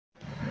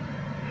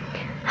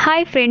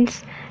Hi friends,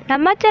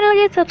 ನಮ್ಮ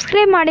ಚಾನಲ್ಗೆ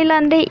subscribe ಮಾಡಿಲ್ಲ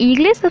ಅಂದರೆ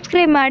ಈಗಲೇ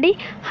ಸಬ್ಸ್ಕ್ರೈಬ್ ಮಾಡಿ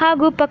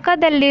ಹಾಗೂ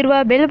ಪಕ್ಕದಲ್ಲಿರುವ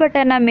ಬೆಲ್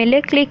ಬಟನ್ನ ಮೇಲೆ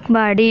ಕ್ಲಿಕ್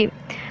ಮಾಡಿ.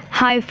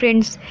 ಹಾಯ್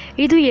ಫ್ರೆಂಡ್ಸ್,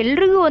 ಇದು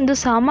ಎಲ್ರಿಗೂ ಒಂದು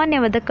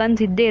ಸಾಮಾನ್ಯವಾದ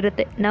ಕನಸು ಇದ್ದೇ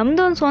ಇರುತ್ತೆ.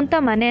 ನಮ್ಮದು ಒಂದು ಸ್ವಂತ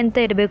ಮನೆ ಅಂತ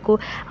ಇರಬೇಕು,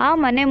 ಆ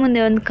ಮನೆ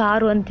ಮುಂದೆ ಒಂದು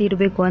ಕಾರು ಅಂತ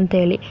ಇರಬೇಕು ಅಂತ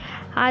ಹೇಳಿ.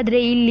 ಆದರೆ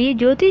ಇಲ್ಲಿ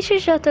ಜ್ಯೋತಿಷ್ಯ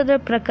ಶಾಸ್ತ್ರದ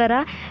ಪ್ರಕಾರ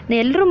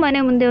ಎಲ್ಲರೂ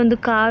ಮನೆ ಮುಂದೆ ಒಂದು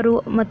ಕಾರು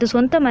ಮತ್ತು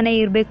ಸ್ವಂತ ಮನೆ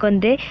ಇರಬೇಕು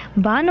ಅಂದರೆ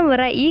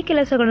ಭಾನುವಾರ ಈ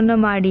ಕೆಲಸಗಳನ್ನು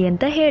ಮಾಡಿ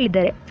ಅಂತ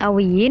ಹೇಳಿದ್ದಾರೆ. ಅವು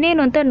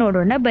ಏನೇನು ಅಂತ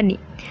ನೋಡೋಣ ಬನ್ನಿ.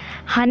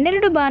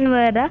 12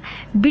 ಭಾನುವಾರ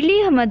ಬಿಳಿ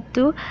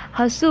ಮತ್ತು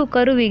ಹಸು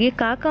ಕರುವಿಗೆ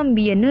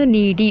ಕಾಕಂಬಿಯನ್ನು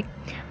ನೀಡಿ.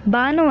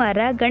 ಭಾನುವಾರ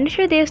ಗಣೇಶ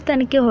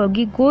ದೇವಸ್ಥಾನಕ್ಕೆ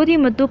ಹೋಗಿ ಗೋಧಿ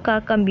ಮತ್ತು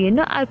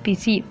ಕಾಕಂಬಿಯನ್ನು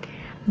ಅರ್ಪಿಸಿ.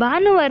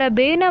 ಭಾನುವಾರ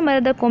ಬೇವಿನ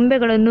ಮರದ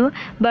ಕೊಂಬೆಗಳನ್ನು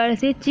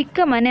ಬಳಸಿ ಚಿಕ್ಕ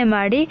ಮನೆ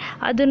ಮಾಡಿ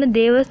ಅದನ್ನು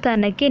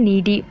ದೇವಸ್ಥಾನಕ್ಕೆ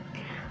ನೀಡಿ.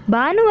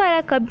 ಭಾನುವಾರ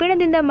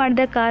ಕಬ್ಬಿಣದಿಂದ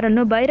ಮಾಡಿದ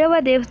ಕಾರನ್ನು ಭೈರವ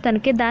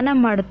ದೇವಸ್ಥಾನಕ್ಕೆ ದಾನ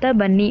ಮಾಡುತ್ತಾ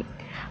ಬನ್ನಿ.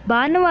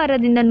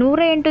 ಭಾನುವಾರದಿಂದ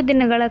 108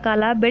 ದಿನಗಳ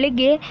ಕಾಲ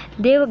ಬೆಳಿಗ್ಗೆ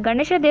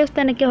ಗಣೇಶ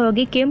ದೇವಸ್ಥಾನಕ್ಕೆ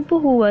ಹೋಗಿ ಕೆಂಪು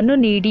ಹೂವನ್ನು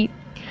ನೀಡಿ.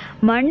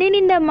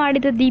 ಮಣ್ಣಿನಿಂದ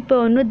ಮಾಡಿದ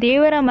ದೀಪವನ್ನು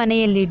ದೇವರ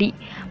ಮನೆಯಲ್ಲಿಡಿ.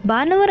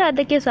 ಭಾನುವಾರ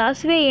ಅದಕ್ಕೆ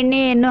ಸಾಸಿವೆ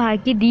ಎಣ್ಣೆಯನ್ನು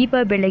ಹಾಕಿ ದೀಪ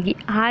ಬೆಳಗಿ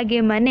ಹಾಗೆ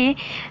ಮನೆ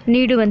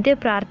ನೀಡುವಂತೆ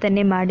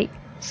ಪ್ರಾರ್ಥನೆ ಮಾಡಿ.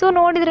 ಸೊ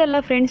ನೋಡಿದ್ರಲ್ಲ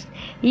ಫ್ರೆಂಡ್ಸ್,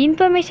 ಈ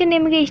ಇನ್ಫಾರ್ಮೇಷನ್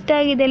ನಿಮಗೆ ಇಷ್ಟ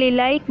ಆಗಿದ್ದಲ್ಲಿ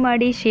ಲೈಕ್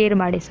ಮಾಡಿ, ಶೇರ್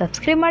ಮಾಡಿ,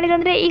 ಸಬ್ಸ್ಕ್ರೈಬ್ ಮಾಡಿಲ್ಲ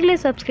ಅಂದರೆ ಈಗಲೇ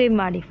ಸಬ್ಸ್ಕ್ರೈಬ್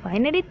ಮಾಡಿ.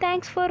 Finally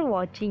thanks for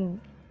watching.